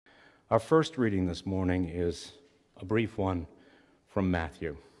Our first reading this morning is a brief one from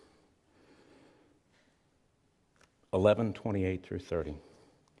Matthew 11:28 through 30.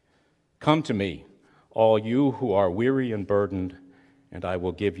 Come to me, all you who are weary and burdened, and I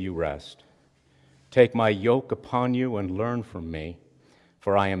will give you rest. Take my yoke upon you and learn from me,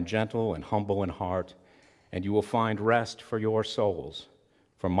 for I am gentle and humble in heart, and you will find rest for your souls.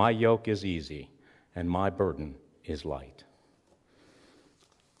 For my yoke is easy, and my burden is light.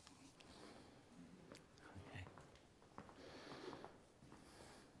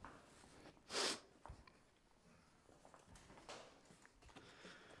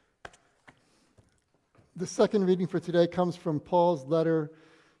 The second reading for today comes from Paul's letter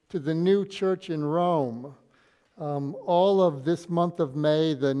to the new church in Rome. All of this month of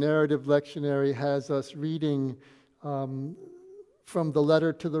May, the narrative lectionary has us reading from the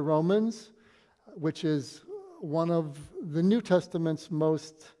letter to the Romans, which is one of the New Testament's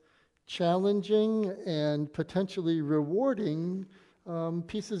most challenging and potentially rewarding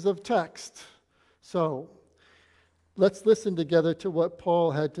pieces of text. So let's listen together to what Paul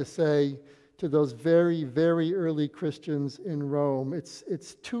had to say to those very, very early Christians in Rome.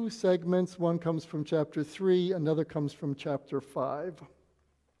 It's two segments. One comes from chapter 3, another comes from chapter 5.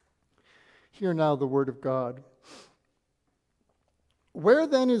 Hear now the word of God. Where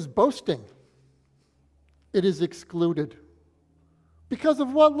then is boasting? It is excluded. Because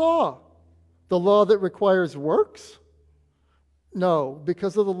of what law? The law that requires works? No,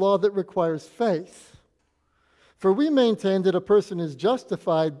 because of the law that requires faith. For we maintain that a person is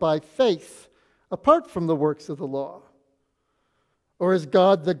justified by faith apart from the works of the law. Or is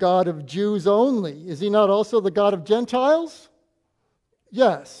God the God of Jews only? Is he not also the God of Gentiles?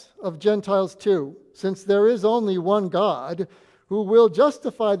 Yes, of Gentiles too, since there is only one God who will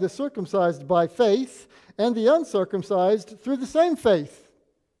justify the circumcised by faith and the uncircumcised through the same faith.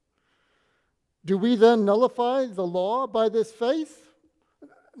 Do we then nullify the law by this faith?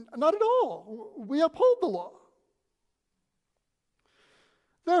 Not at all. We uphold the law.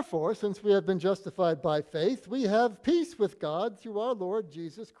 Therefore, since we have been justified by faith, we have peace with God through our Lord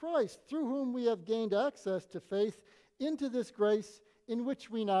Jesus Christ, through whom we have gained access to faith into this grace in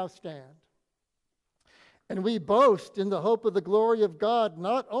which we now stand. And we boast in the hope of the glory of God.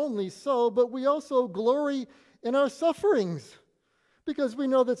 Not only so, but we also glory in our sufferings, because we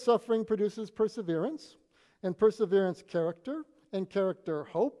know that suffering produces perseverance, and perseverance character, and character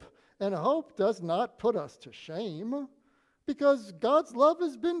hope, and hope does not put us to shame, because God's love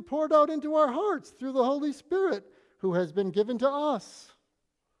has been poured out into our hearts through the Holy Spirit who has been given to us.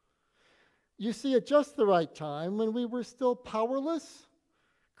 You see, at just the right time, when we were still powerless,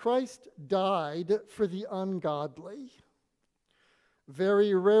 Christ died for the ungodly.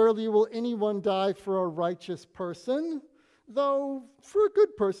 Very rarely will anyone die for a righteous person, though for a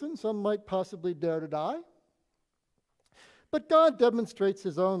good person, some might possibly dare to die. But God demonstrates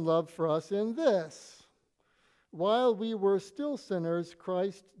his own love for us in this. While we were still sinners,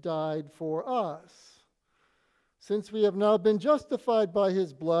 Christ died for us. Since we have now been justified by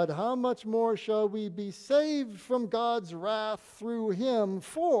his blood, how much more shall we be saved from God's wrath through him?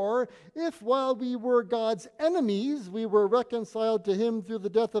 For if while we were God's enemies, we were reconciled to him through the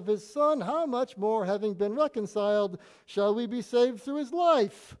death of his Son, how much more, having been reconciled, shall we be saved through his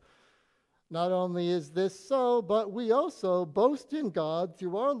life? Not only is this so, but we also boast in God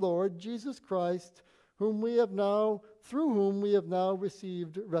through our Lord Jesus Christ, through whom we have now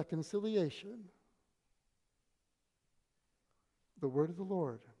received reconciliation. The word of the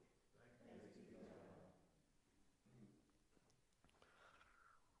Lord.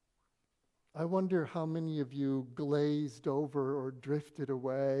 I wonder how many of you glazed over or drifted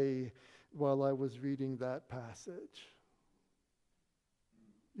away while I was reading that passage.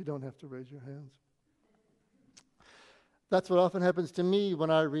 You don't have to raise your hands. That's what often happens to me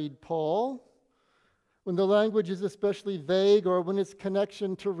when I read Paul. When the language is especially vague or when its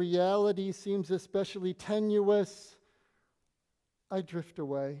connection to reality seems especially tenuous, I drift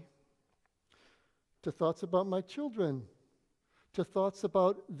away to thoughts about my children, to thoughts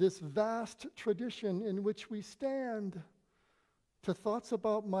about this vast tradition in which we stand, to thoughts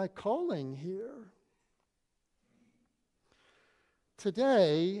about my calling here.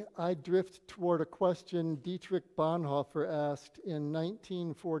 Today, I drift toward a question Dietrich Bonhoeffer asked in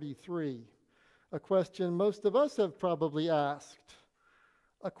 1943. A question most of us have probably asked.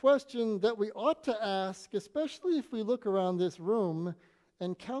 A question that we ought to ask, especially if we look around this room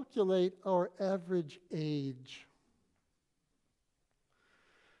and calculate our average age.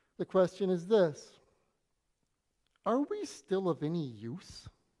 The question is this: are we still of any use?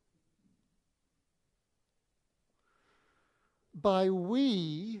 By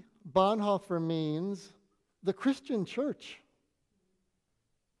we, Bonhoeffer means the Christian church.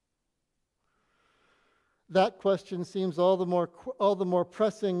 That question seems all the more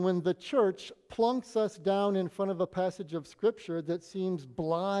pressing when the church plunks us down in front of a passage of Scripture that seems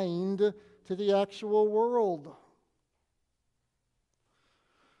blind to the actual world.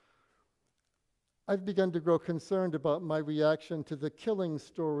 I've begun to grow concerned about my reaction to the killing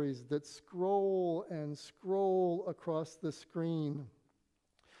stories that scroll and scroll across the screen.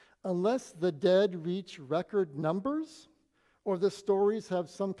 Unless the dead reach record numbers, or the stories have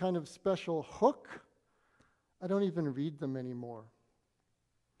some kind of special hook, I don't even read them anymore.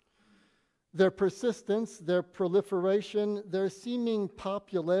 Their persistence, their proliferation, their seeming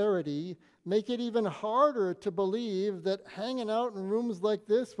popularity make it even harder to believe that hanging out in rooms like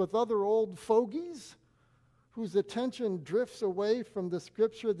this with other old fogies whose attention drifts away from the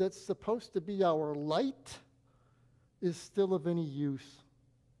Scripture that's supposed to be our light is still of any use.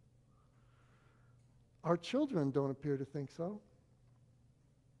 Our children don't appear to think so.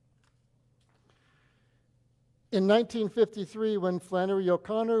 In 1953, when Flannery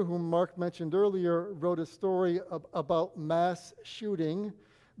O'Connor, whom Mark mentioned earlier, wrote a story about mass shooting,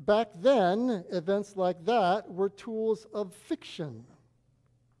 back then, events like that were tools of fiction,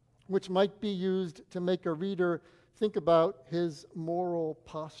 which might be used to make a reader think about his moral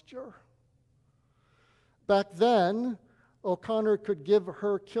posture. Back then, O'Connor could give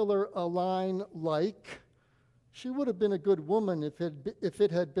her killer a line like, "She would have been a good woman if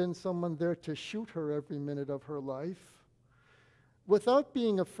it had been someone there to shoot her every minute of her life," without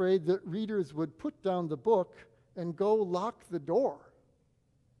being afraid that readers would put down the book and go lock the door.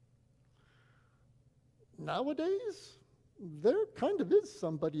 Nowadays, there kind of is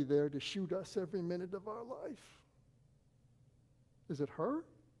somebody there to shoot us every minute of our life. Is it her?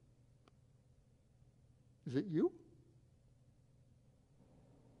 Is it you?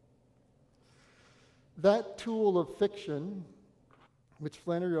 That tool of fiction, which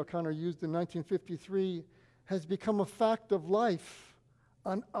Flannery O'Connor used in 1953, has become a fact of life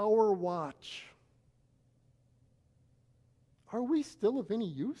on our watch. Are we still of any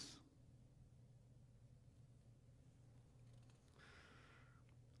use?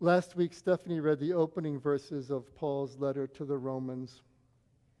 Last week, Stephanie read the opening verses of Paul's letter to the Romans,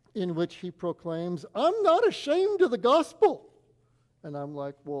 in which he proclaims, "I'm not ashamed of the gospel." And I'm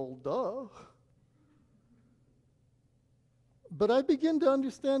like, well, duh. But I begin to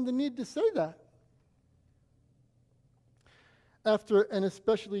understand the need to say that. After an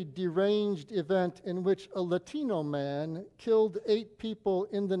especially deranged event in which a Latino man killed 8 people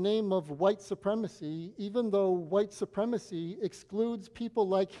in the name of white supremacy, even though white supremacy excludes people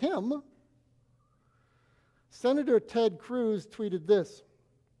like him, Senator Ted Cruz tweeted this: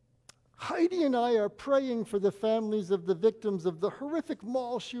 "Heidi and I are praying for the families of the victims of the horrific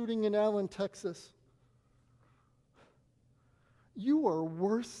mall shooting in Allen, Texas." "You are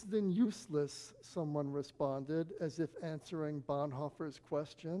worse than useless," someone responded, as if answering Bonhoeffer's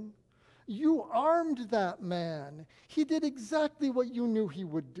question. "You armed that man. He did exactly what you knew he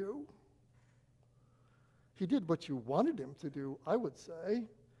would do." He did what you wanted him to do, I would say.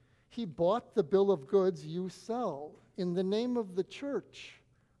 He bought the bill of goods you sell in the name of the church,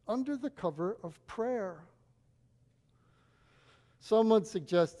 under the cover of prayer. Someone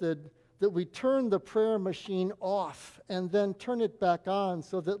suggested that we turn the prayer machine off and then turn it back on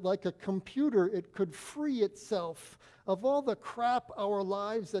so that, like a computer, it could free itself of all the crap our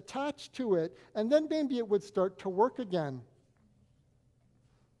lives attach to it, and then maybe it would start to work again.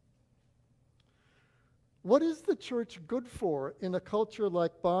 What is the church good for in a culture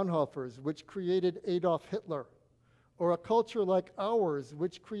like Bonhoeffer's, which created Adolf Hitler, or a culture like ours,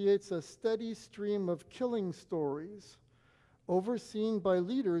 which creates a steady stream of killing stories, overseen by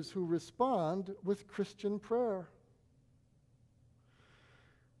leaders who respond with Christian prayer?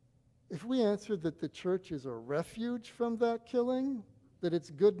 If we answer that the church is a refuge from that killing, that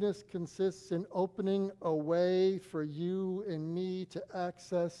its goodness consists in opening a way for you and me to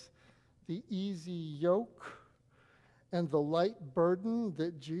access the easy yoke and the light burden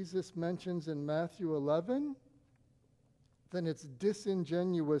that Jesus mentions in Matthew 11, then it's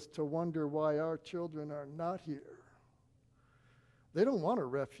disingenuous to wonder why our children are not here. They don't want a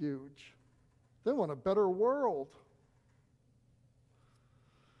refuge. They want a better world.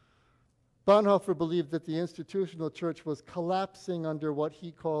 Bonhoeffer believed that the institutional church was collapsing under what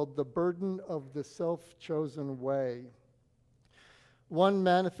he called the burden of the self-chosen way. One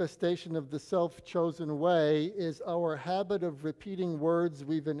manifestation of the self-chosen way is our habit of repeating words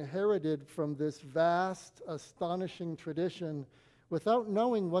we've inherited from this vast, astonishing tradition without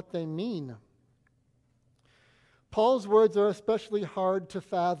knowing what they mean. Paul's words are especially hard to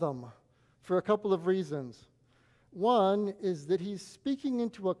fathom for a couple of reasons. One is that he's speaking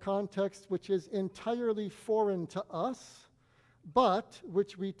into a context which is entirely foreign to us, but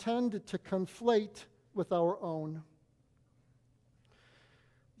which we tend to conflate with our own.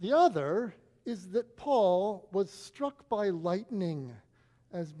 The other is that Paul was struck by lightning,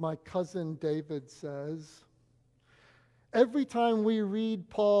 as my cousin David says. Every time we read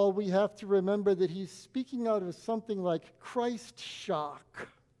Paul, we have to remember that he's speaking out of something like Christ shock,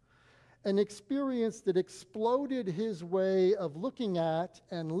 an experience that exploded his way of looking at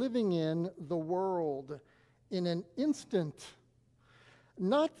and living in the world in an instant.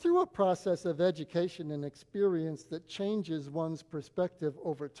 Not through a process of education and experience that changes one's perspective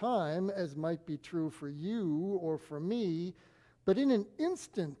over time, as might be true for you or for me, but in an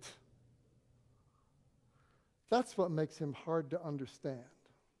instant. That's what makes him hard to understand.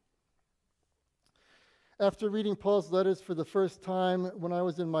 After reading Paul's letters for the first time when I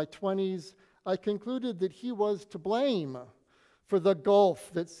was in my 20s, I concluded that he was to blame for the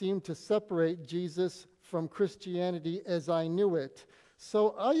gulf that seemed to separate Jesus from Christianity as I knew it.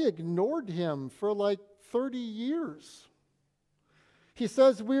 So I ignored him for like 30 years. He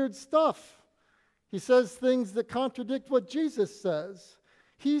says weird stuff. He says things that contradict what Jesus says.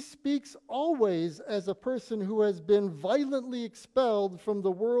 He speaks always as a person who has been violently expelled from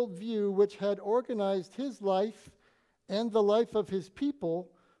the worldview which had organized his life and the life of his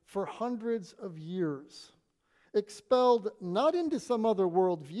people for hundreds of years. Expelled not into some other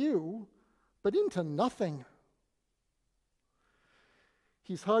worldview, but into nothing.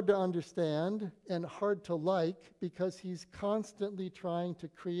 He's hard to understand and hard to like because he's constantly trying to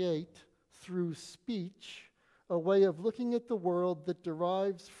create, through speech, a way of looking at the world that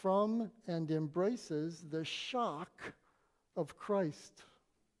derives from and embraces the shock of Christ.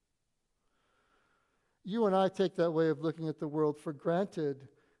 You and I take that way of looking at the world for granted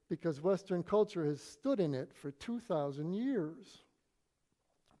because Western culture has stood in it for 2,000 years.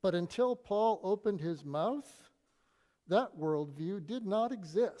 But until Paul opened his mouth, that worldview did not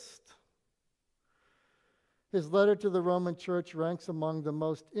exist. His letter to the Roman Church ranks among the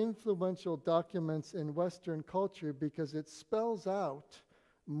most influential documents in Western culture because it spells out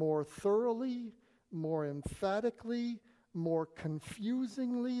more thoroughly, more emphatically, more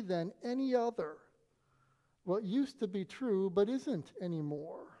confusingly than any other what used to be true but isn't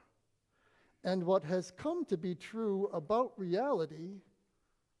anymore, and what has come to be true about reality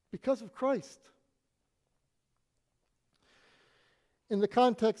because of Christ. In the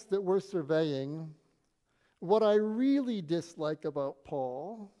context that we're surveying, what I really dislike about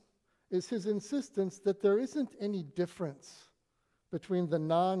Paul is his insistence that there isn't any difference between the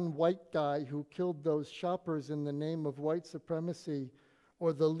non-white guy who killed those shoppers in the name of white supremacy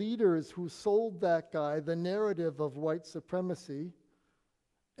or the leaders who sold that guy the narrative of white supremacy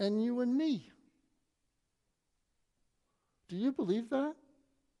and you and me. Do you believe that?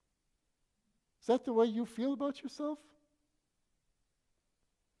 Is that the way you feel about yourself?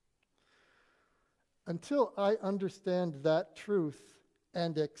 Until I understand that truth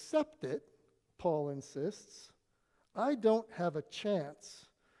and accept it, Paul insists, I don't have a chance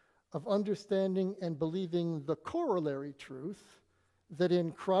of understanding and believing the corollary truth that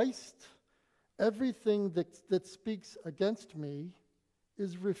in Christ, everything that speaks against me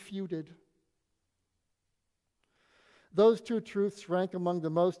is refuted. Those two truths rank among the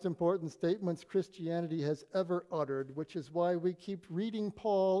most important statements Christianity has ever uttered, which is why we keep reading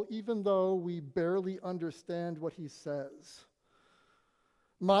Paul even though we barely understand what he says.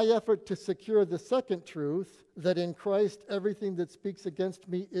 My effort to secure the second truth, that in Christ everything that speaks against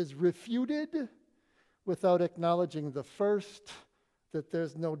me is refuted, without acknowledging the first, that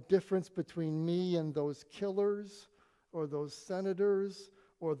there's no difference between me and those killers, or those senators,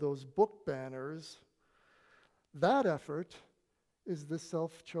 or those book banners, that effort is the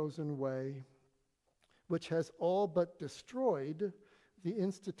self-chosen way, which has all but destroyed the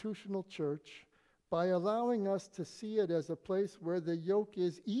institutional church by allowing us to see it as a place where the yoke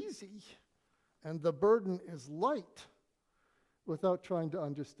is easy and the burden is light, without trying to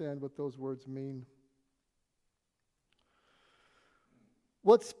understand what those words mean.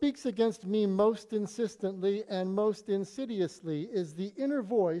 What speaks against me most insistently and most insidiously is the inner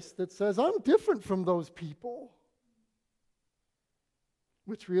voice that says, I'm different from those people.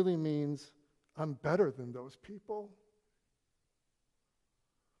 Which really means I'm better than those people.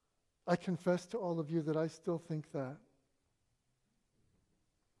 I confess to all of you that I still think that.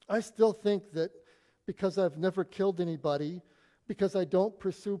 I still think that because I've never killed anybody, because I don't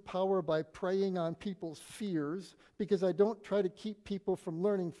pursue power by preying on people's fears, because I don't try to keep people from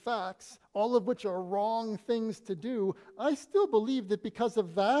learning facts, all of which are wrong things to do, I still believe that because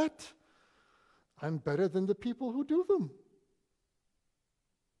of that, I'm better than the people who do them.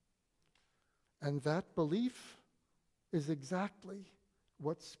 And that belief is exactly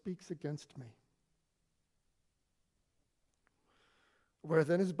what speaks against me. Where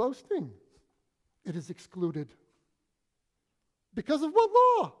then is boasting? It is excluded. Because of what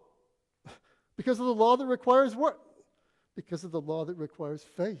law? Because of the law that requires what? Because of the law that requires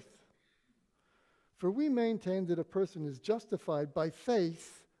faith. For we maintain that a person is justified by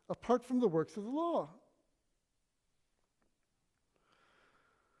faith apart from the works of the law.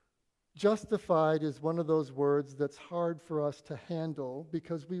 Justified is one of those words that's hard for us to handle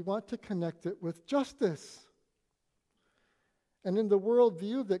because we want to connect it with justice. And in the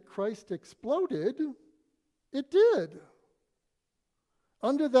worldview that Christ exploded, it did.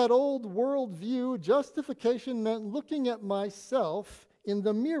 Under that old worldview, justification meant looking at myself in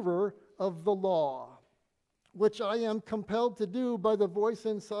the mirror of the law, which I am compelled to do by the voice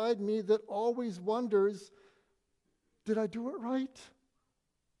inside me that always wonders, did I do it right?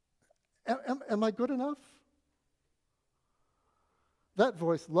 Am I good enough? That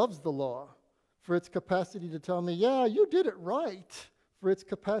voice loves the law for its capacity to tell me, yeah, you did it right, for its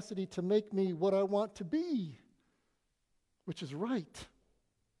capacity to make me what I want to be, which is right.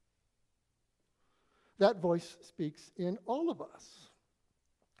 That voice speaks in all of us.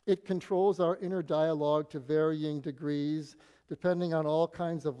 It controls our inner dialogue to varying degrees, depending on all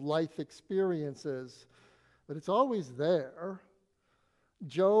kinds of life experiences, but it's always there.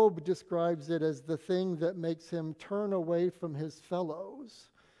 Job describes it as the thing that makes him turn away from his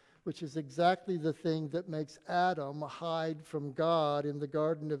fellows, which is exactly the thing that makes Adam hide from God in the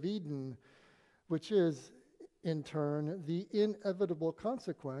Garden of Eden, which is, in turn, the inevitable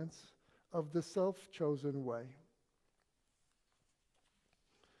consequence of the self-chosen way.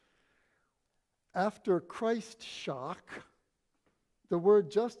 After Christ shock, the word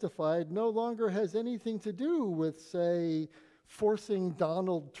justified no longer has anything to do with, say, forcing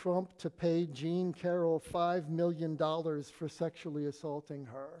Donald Trump to pay Jean Carroll $5 million for sexually assaulting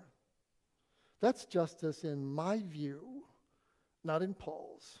her. That's justice in my view, not in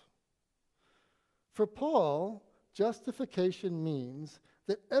Paul's. For Paul, justification means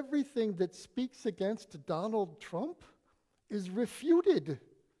that everything that speaks against Donald Trump is refuted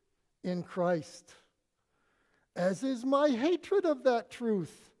in Christ, as is my hatred of that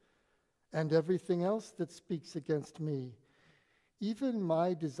truth and everything else that speaks against me, even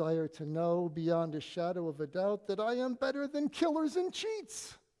my desire to know beyond a shadow of a doubt that I am better than killers and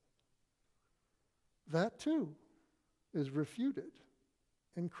cheats. That too is refuted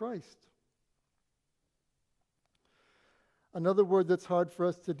in Christ. Another word that's hard for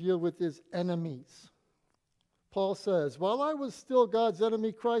us to deal with is enemies. Paul says, while I was still God's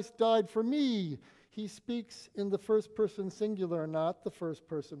enemy, Christ died for me. He speaks in the first person singular, not the first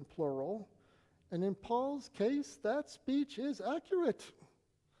person plural. And in Paul's case, that speech is accurate.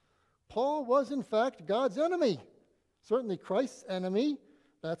 Paul was, in fact, God's enemy. Certainly Christ's enemy.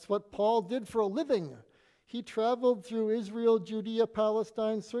 That's what Paul did for a living. He traveled through Israel, Judea,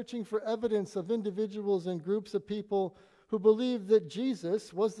 Palestine, searching for evidence of individuals and groups of people who believed that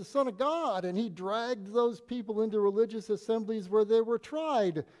Jesus was the Son of God, and he dragged those people into religious assemblies where they were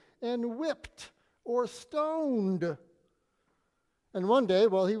tried and whipped or stoned. And one day,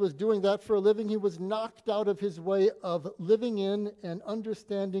 while he was doing that for a living, he was knocked out of his way of living in and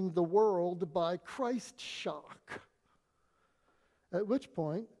understanding the world by Christ shock. At which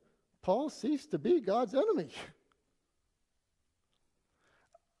point, Paul ceased to be God's enemy.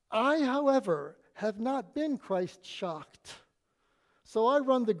 I, however, have not been Christ shocked. So I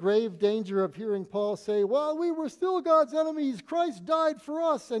run the grave danger of hearing Paul say, while we were still God's enemies, Christ died for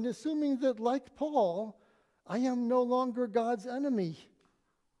us, and assuming that, like Paul, I am no longer God's enemy.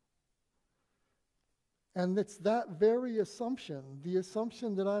 And it's that very assumption, the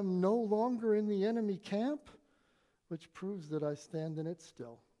assumption that I'm no longer in the enemy camp, which proves that I stand in it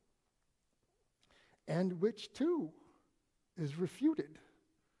still. And which, too, is refuted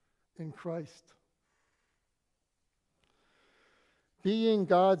in Christ. Being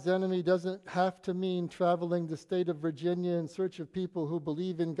God's enemy doesn't have to mean traveling the state of Virginia in search of people who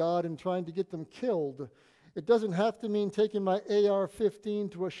believe in God and trying to get them killed. It doesn't have to mean taking my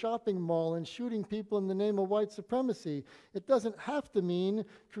AR-15 to a shopping mall and shooting people in the name of white supremacy. It doesn't have to mean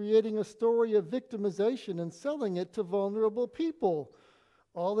creating a story of victimization and selling it to vulnerable people.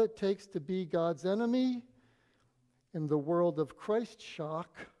 All it takes to be God's enemy in the world of Christ shock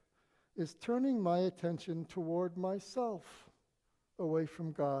is turning my attention toward myself away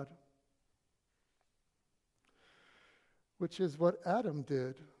from God, which is what Adam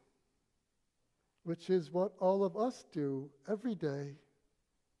did, which is what all of us do every day,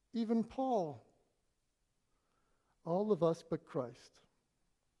 even Paul, all of us but Christ.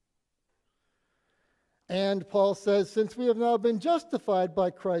 And Paul says, since we have now been justified by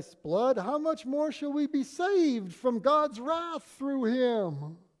Christ's blood, how much more shall we be saved from God's wrath through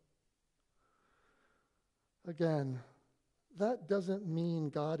him? Again, that doesn't mean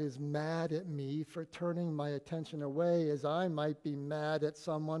God is mad at me for turning my attention away, as I might be mad at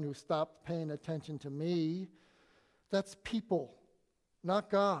someone who stopped paying attention to me. That's people, not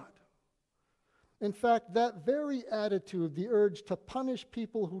God. In fact, that very attitude, the urge to punish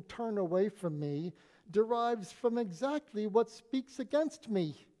people who turn away from me, derives from exactly what speaks against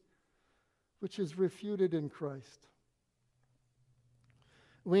me, which is refuted in Christ.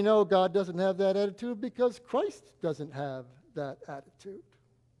 We know God doesn't have that attitude because Christ doesn't have that attitude.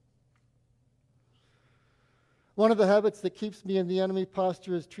 One of the habits that keeps me in the enemy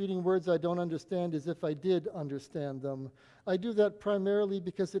posture is treating words I don't understand as if I did understand them. I do that primarily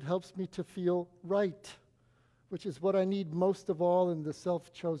because it helps me to feel right, which is what I need most of all in the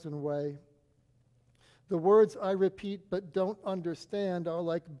self-chosen way. The words I repeat but don't understand are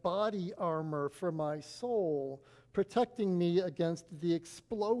like body armor for my soul, protecting me against the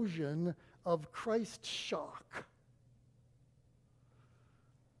explosion of Christ shock.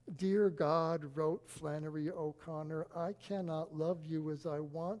 Dear God, wrote Flannery O'Connor, I cannot love you as I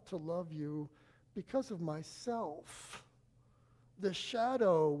want to love you because of myself, the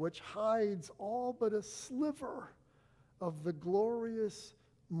shadow which hides all but a sliver of the glorious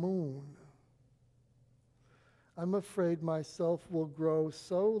moon. I'm afraid myself will grow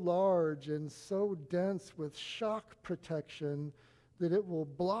so large and so dense with shock protection that it will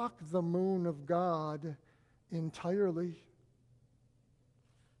block the moon of God entirely.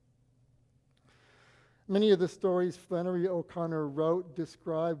 Many of the stories Flannery O'Connor wrote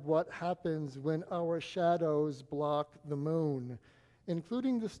describe what happens when our shadows block the moon,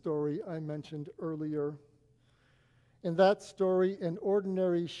 including the story I mentioned earlier. In that story, an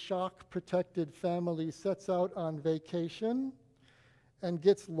ordinary shock-protected family sets out on vacation and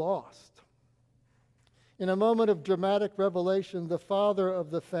gets lost. In a moment of dramatic revelation, the father of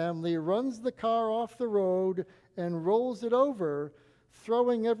the family runs the car off the road and rolls it over,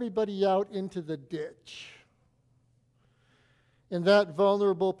 throwing everybody out into the ditch. In that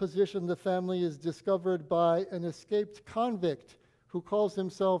vulnerable position, the family is discovered by an escaped convict who calls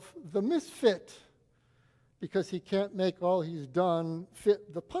himself the misfit, because he can't make all he's done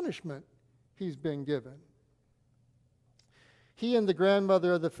fit the punishment he's been given. He and the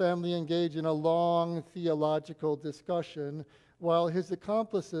grandmother of the family engage in a long theological discussion, while his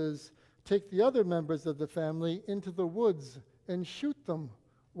accomplices take the other members of the family into the woods and shoot them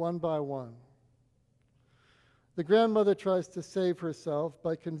one by one. The grandmother tries to save herself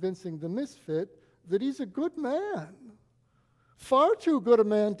by convincing the misfit that he's a good man, far too good a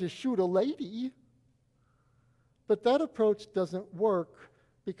man to shoot a lady. But that approach doesn't work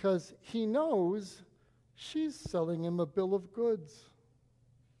because he knows she's selling him a bill of goods.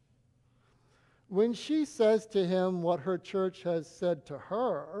 When she says to him what her church has said to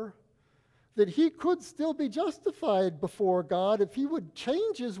her, that he could still be justified before God if he would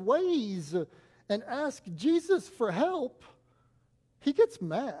change his ways and ask Jesus for help, he gets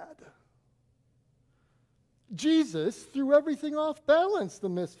mad. Jesus threw everything off balance, the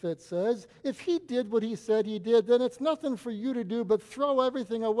misfit says. If he did what he said he did, then it's nothing for you to do but throw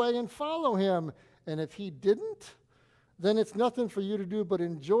everything away and follow him. And if he didn't, then it's nothing for you to do but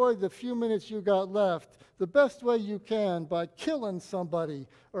enjoy the few minutes you got left the best way you can by killing somebody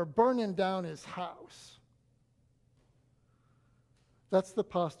or burning down his house. That's the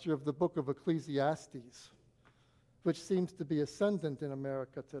posture of the book of Ecclesiastes, which seems to be ascendant in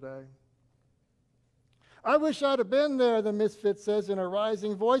America today. I wish I'd have been there, the misfit says in a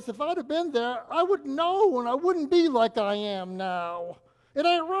rising voice. If I'd have been there, I would know and I wouldn't be like I am now. It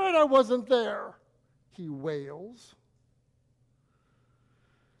ain't right I wasn't there, he wails.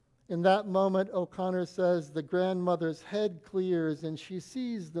 In that moment, O'Connor says, the grandmother's head clears and she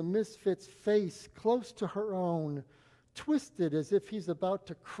sees the misfit's face close to her own, twisted as if he's about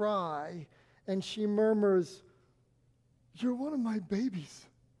to cry, and she murmurs, "You're one of my babies.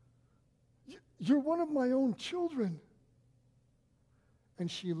 You're one of my own children." And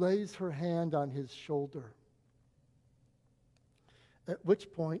she lays her hand on his shoulder, at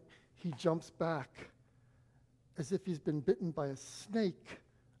which point he jumps back as if he's been bitten by a snake,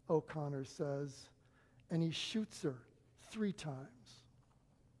 O'Connor says, and he shoots her 3 times.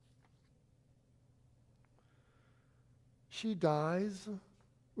 she dies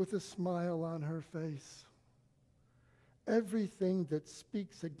with a smile on her face. Everything that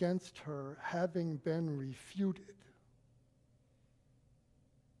speaks against her having been refuted.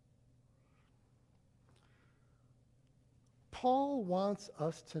 Paul wants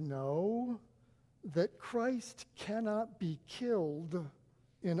us to know that Christ cannot be killed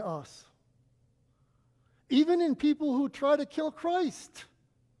in us. Even in people who try to kill Christ,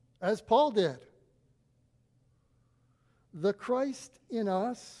 as Paul did. The Christ in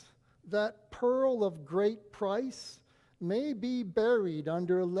us, that pearl of great price, may be buried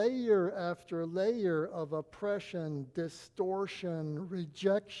under layer after layer of oppression, distortion,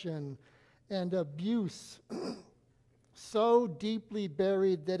 rejection, and abuse, so deeply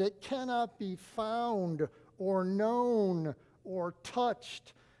buried that it cannot be found or known or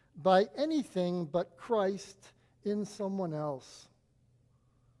touched by anything but Christ in someone else.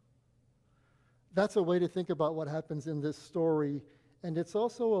 That's a way to think about what happens in this story, and it's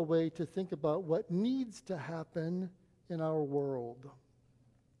also a way to think about what needs to happen in our world,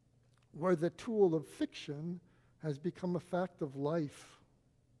 where the tool of fiction has become a fact of life.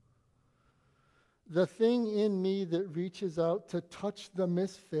 The thing in me that reaches out to touch the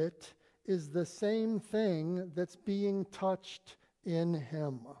misfit is the same thing that's being touched in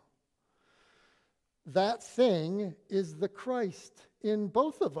him. That thing is the Christ in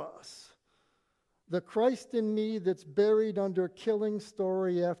both of us. The Christ in me that's buried under killing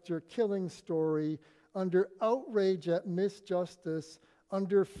story after killing story, under outrage at misjustice,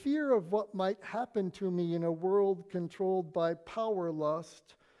 under fear of what might happen to me in a world controlled by power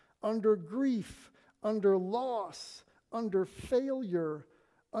lust, under grief, under loss, under failure,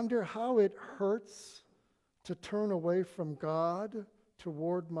 under how it hurts to turn away from God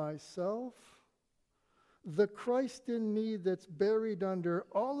toward myself. The Christ in me that's buried under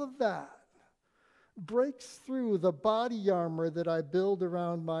all of that breaks through the body armor that I build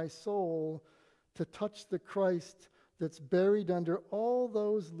around my soul to touch the Christ that's buried under all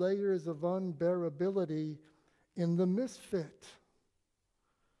those layers of unbearability in the misfit.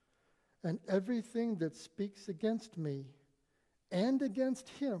 And everything that speaks against me and against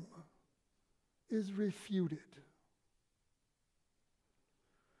him is refuted.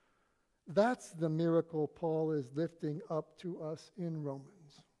 That's the miracle Paul is lifting up to us in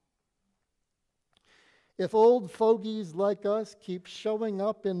Romans. If old fogies like us keep showing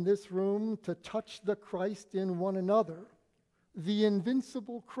up in this room to touch the Christ in one another, the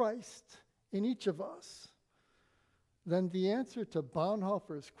invincible Christ in each of us, then the answer to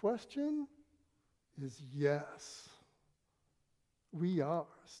Bonhoeffer's question is yes. We are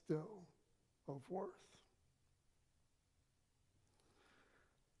still of worth.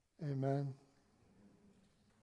 Amen.